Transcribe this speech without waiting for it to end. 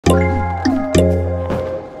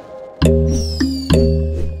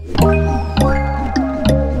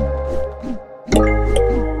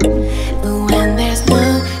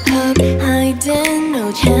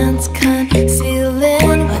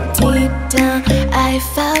I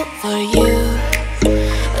felt for you.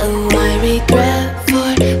 Oh, I regret for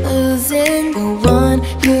losing the one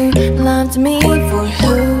who loved me, for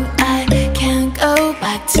who I can't go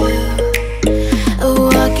back to.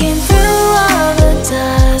 Walking through all the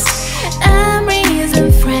dust, memories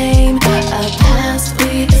and frame a past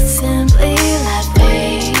we simply let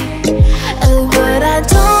fade. Oh, but I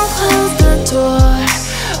don't close the door,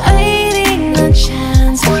 waiting a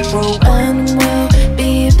chance for when we'll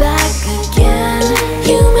be back again.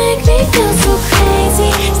 You make me feel so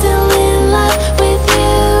crazy, still in love with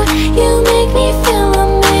you. You make me feel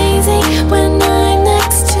amazing when I'm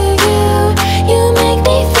next to you. You make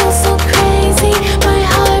me feel so crazy, my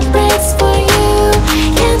heart breaks for you.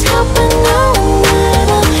 Can't help but knowing that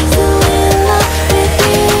I'm still in love with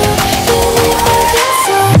you. You make me feel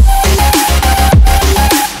so.